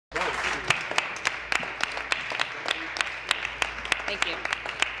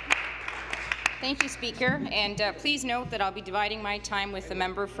Thank you, Speaker. And please note that I'll be dividing my time with the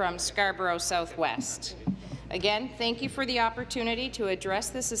member from Scarborough Southwest. Again, thank you for the opportunity to address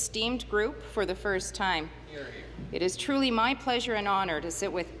this esteemed group for the first time. It is truly my pleasure and honour to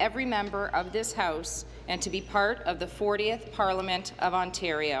sit with every member of this House and to be part of the 40th Parliament of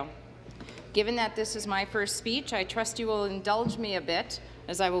Ontario. Given that this is my first speech, I trust you will indulge me a bit,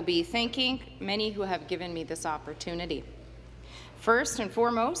 as I will be thanking many who have given me this opportunity. First and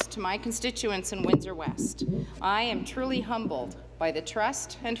foremost, to my constituents in Windsor West, I am truly humbled by the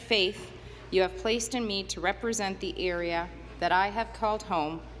trust and faith you have placed in me to represent the area that I have called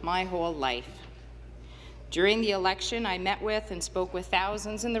home my whole life. During the election, I met with and spoke with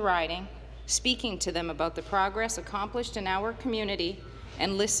thousands in the riding, speaking to them about the progress accomplished in our community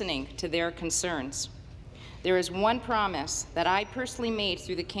and listening to their concerns. There is one promise that I personally made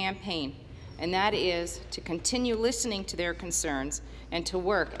through the campaign, and that is to continue listening to their concerns and to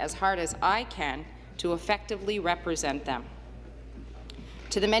work as hard as I can to effectively represent them.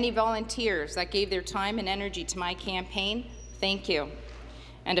 To the many volunteers that gave their time and energy to my campaign, thank you.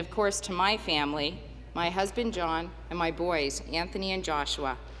 And of course to my family, my husband John and my boys Anthony and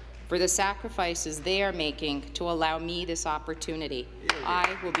Joshua, for the sacrifices they are making to allow me this opportunity.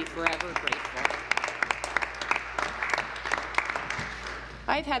 I will be forever grateful.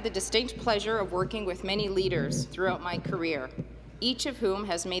 I've had the distinct pleasure of working with many leaders throughout my career, each of whom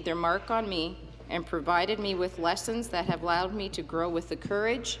has made their mark on me and provided me with lessons that have allowed me to grow with the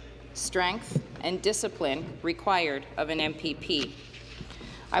courage, strength, and discipline required of an MPP.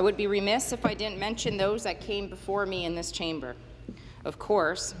 I would be remiss if I didn't mention those that came before me in this chamber. Of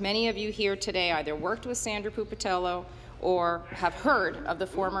course, many of you here today either worked with Sandra Pupatello or have heard of the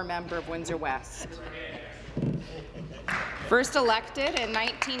former member of Windsor West. First elected in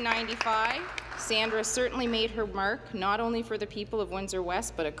 1995, Sandra certainly made her mark not only for the people of Windsor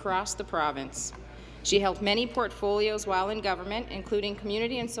West but across the province. She held many portfolios while in government, including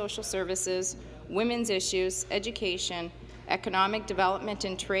community and social services, women's issues, education, economic development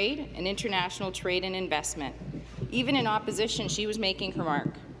and trade, and international trade and investment. Even in opposition, she was making her mark,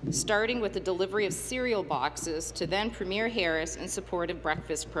 starting with the delivery of cereal boxes to then Premier Harris in support of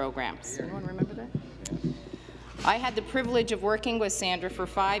breakfast programs. Anyone remember that? I had the privilege of working with Sandra for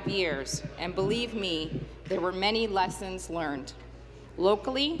 5 years, and believe me, there were many lessons learned.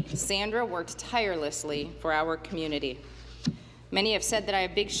 Locally, Sandra worked tirelessly for our community. Many have said that I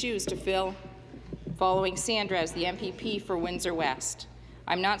have big shoes to fill following Sandra as the MPP for Windsor West.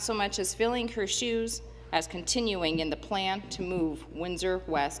 I'm not so much as filling her shoes as continuing in the plan to move Windsor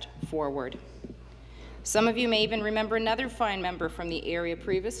West forward. Some of you may even remember another fine member from the area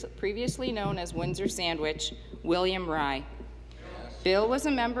previously known as Windsor Sandwich, William Rye. Bill was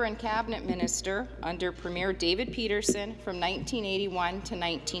a member and cabinet minister under Premier David Peterson from 1981 to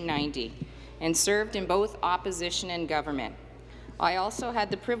 1990 and served in both opposition and government. I also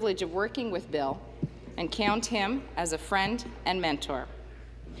had the privilege of working with Bill and count him as a friend and mentor.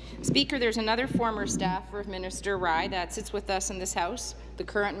 Speaker, there's another former staffer of Minister Rye that sits with us in this House, the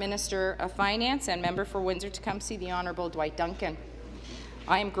current Minister of Finance and member for Windsor-Tecumseh, the Honourable Dwight Duncan.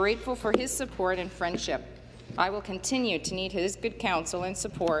 I am grateful for his support and friendship. I will continue to need his good counsel and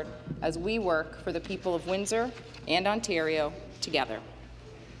support as we work for the people of Windsor and Ontario together.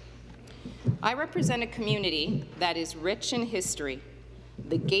 I represent a community that is rich in history,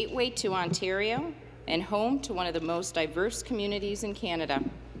 the gateway to Ontario, and home to one of the most diverse communities in Canada.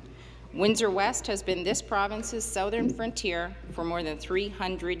 Windsor West has been this province's southern frontier for more than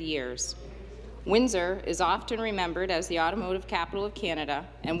 300 years. Windsor is often remembered as the automotive capital of Canada,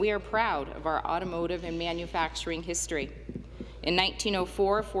 and we are proud of our automotive and manufacturing history. In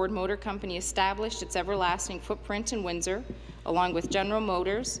 1904, Ford Motor Company established its everlasting footprint in Windsor. Along with General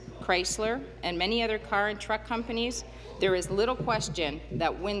Motors, Chrysler, and many other car and truck companies, there is little question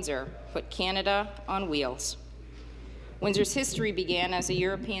that Windsor put Canada on wheels. Windsor's history began as a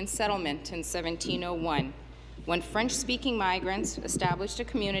European settlement in 1701, when French-speaking migrants established a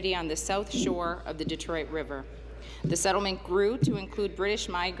community on the south shore of the Detroit River. The settlement grew to include British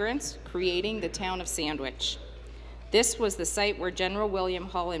migrants, creating the town of Sandwich. This was the site where General William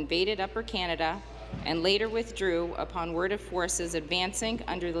Hull invaded Upper Canada and later withdrew upon word of forces advancing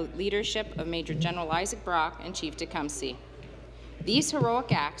under the leadership of Major General Isaac Brock and Chief Tecumseh. These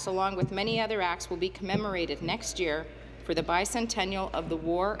heroic acts, along with many other acts, will be commemorated next year for the bicentennial of the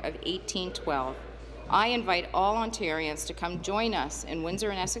War of 1812. I invite all Ontarians to come join us in Windsor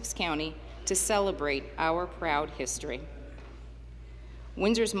and Essex County to celebrate our proud history.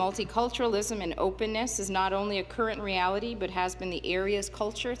 Windsor's multiculturalism and openness is not only a current reality, but has been the area's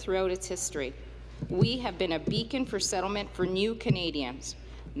culture throughout its history. We have been a beacon for settlement for new Canadians,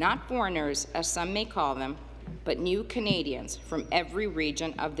 not foreigners, as some may call them, but new Canadians from every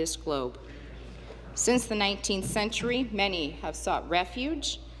region of this globe. Since the 19th century, many have sought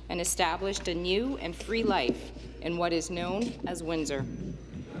refuge and established a new and free life in what is known as Windsor.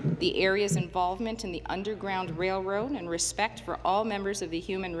 The area's involvement in the Underground Railroad and respect for all members of the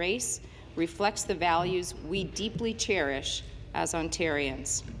human race reflects the values we deeply cherish as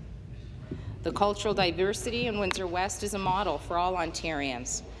Ontarians. The cultural diversity in Windsor West is a model for all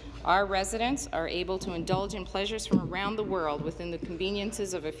Ontarians. Our residents are able to indulge in pleasures from around the world within the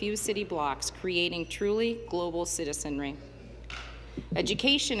conveniences of a few city blocks, creating truly global citizenry.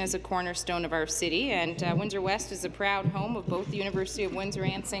 Education is a cornerstone of our city, and Windsor West is a proud home of both the University of Windsor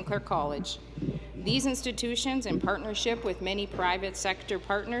and St. Clair College. These institutions, in partnership with many private sector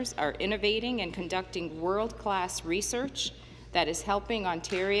partners, are innovating and conducting world-class research that is helping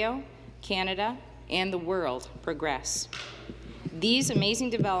Ontario, Canada, and the world progress. These amazing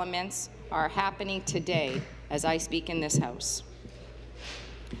developments are happening today as I speak in this House.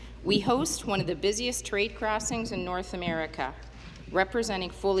 We host one of the busiest trade crossings in North America, representing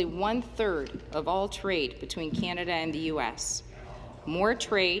fully 1/3 of all trade between Canada and the U.S. More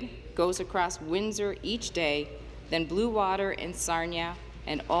trade goes across Windsor each day than Blue Water and Sarnia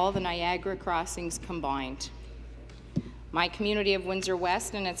and all the Niagara crossings combined. My community of Windsor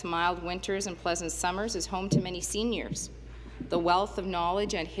West, in its mild winters and pleasant summers, is home to many seniors. The wealth of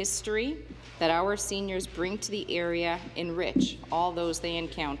knowledge and history that our seniors bring to the area enrich all those they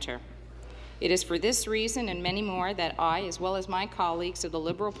encounter. It is for this reason and many more that I, as well as my colleagues of the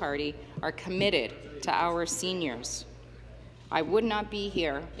Liberal Party, are committed to our seniors. I would not be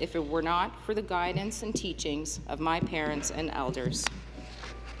here if it were not for the guidance and teachings of my parents and elders.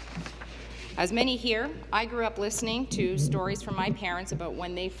 As many here, I grew up listening to stories from my parents about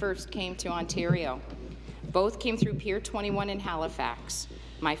when they first came to Ontario. Both came through Pier 21 in Halifax,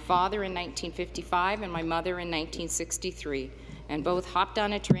 my father in 1955 and my mother in 1963, and both hopped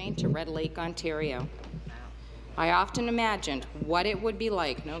on a train to Red Lake, Ontario. I often imagined what it would be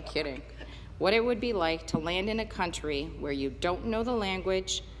like, no kidding, what it would be like to land in a country where you don't know the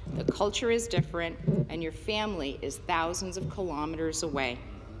language, the culture is different, and your family is thousands of kilometers away.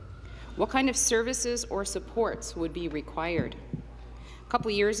 What kind of services or supports would be required? A couple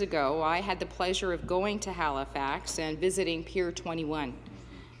years ago, I had the pleasure of going to Halifax and visiting Pier 21.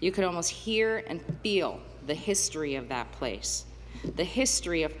 You could almost hear and feel the history of that place, the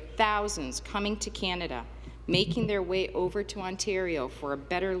history of thousands coming to Canada, making their way over to Ontario for a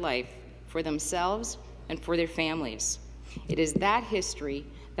better life for themselves and for their families. It is that history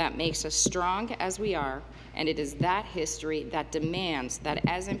that makes us strong as we are, and it is that history that demands that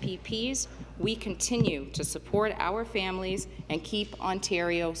as MPPs, we continue to support our families and keep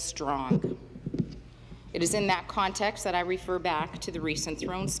Ontario strong. It is in that context that I refer back to the recent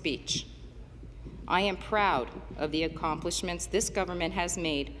throne speech. I am proud of the accomplishments this government has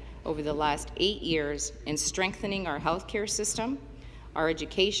made over the last 8 years in strengthening our healthcare system, our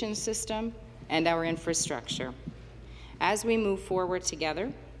education system, and our infrastructure. As we move forward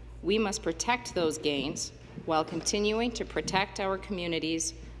together, we must protect those gains while continuing to protect our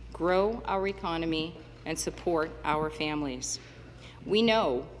communities, grow our economy, and support our families. We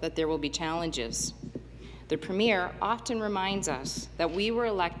know that there will be challenges. The Premier often reminds us that we were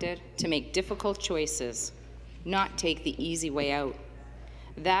elected to make difficult choices, not take the easy way out.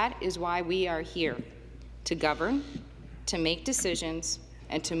 That is why we are here, to govern, to make decisions,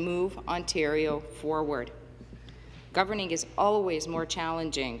 and to move Ontario forward. Governing is always more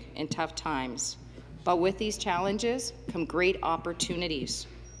challenging in tough times, but with these challenges come great opportunities.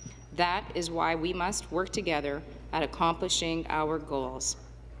 That is why we must work together at accomplishing our goals.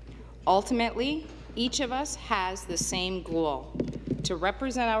 Ultimately, each of us has the same goal: to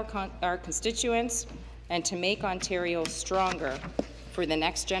represent our constituents and to make Ontario stronger for the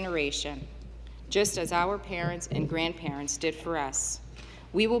next generation, just as our parents and grandparents did for us.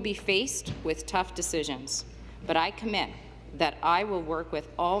 We will be faced with tough decisions, but I commit that I will work with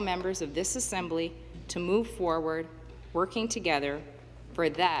all members of this Assembly to move forward, working together, for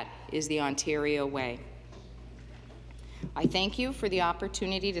that is the Ontario way. I thank you for the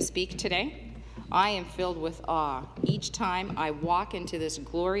opportunity to speak today. I am filled with awe each time I walk into this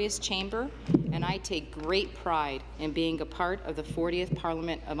glorious chamber, and I take great pride in being a part of the 40th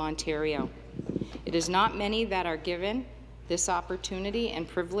Parliament of Ontario. It is not many that are given this opportunity and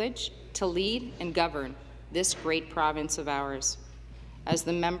privilege to lead and govern this great province of ours. As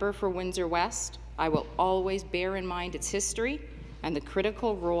the member for Windsor West, I will always bear in mind its history and the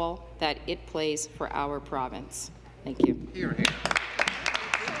critical role that it plays for our province. Thank you. Hear, hear.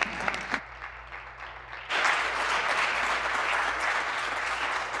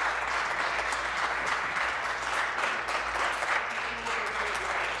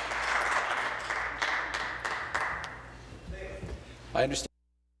 I understand.